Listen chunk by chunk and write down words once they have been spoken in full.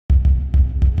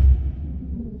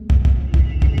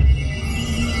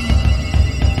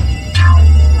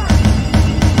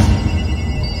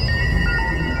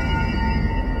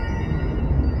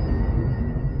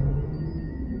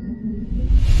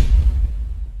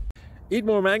Eat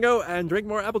more mango and drink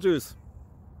more apple juice.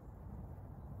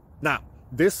 Now,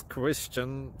 this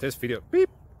video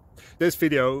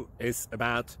is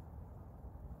about...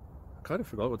 I kind of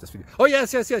forgot what this video... Oh,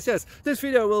 yes. This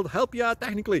video will help you out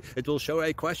technically. It will show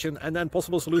a question and then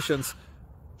possible solutions.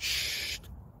 Shh.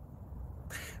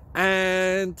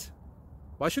 And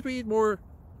why should we eat more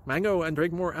mango and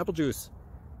drink more apple juice?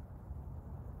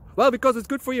 Well, because it's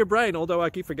good for your brain, although I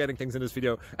keep forgetting things in this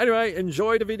video. Anyway,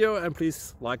 enjoy the video and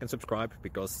please like and subscribe,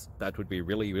 because that would be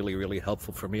really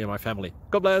helpful for me and my family.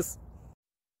 God bless!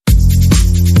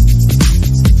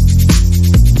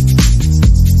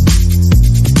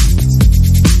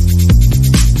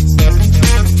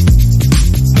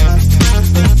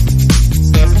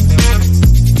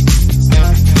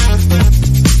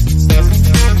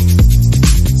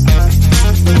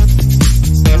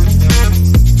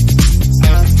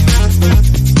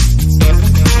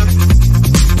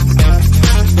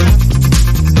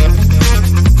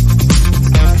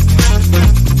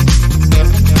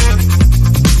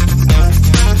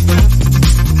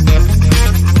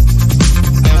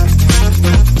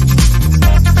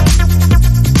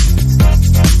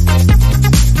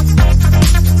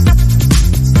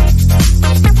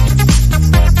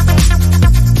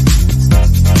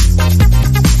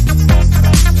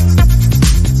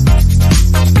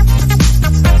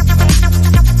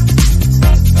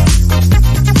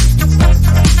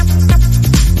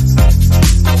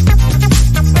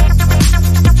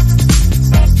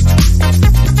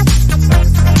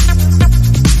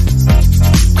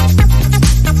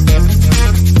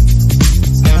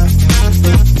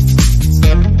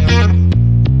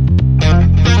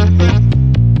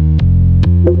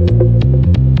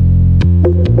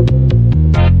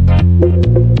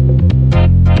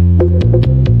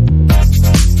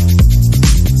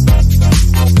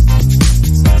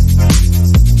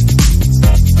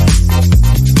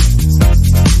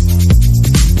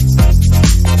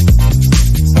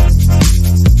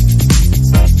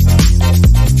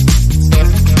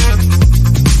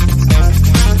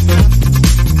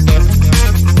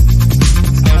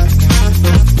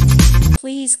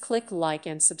 Please click like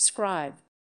and subscribe.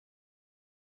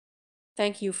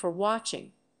 Thank you for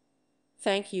watching.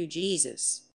 Thank you,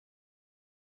 Jesus.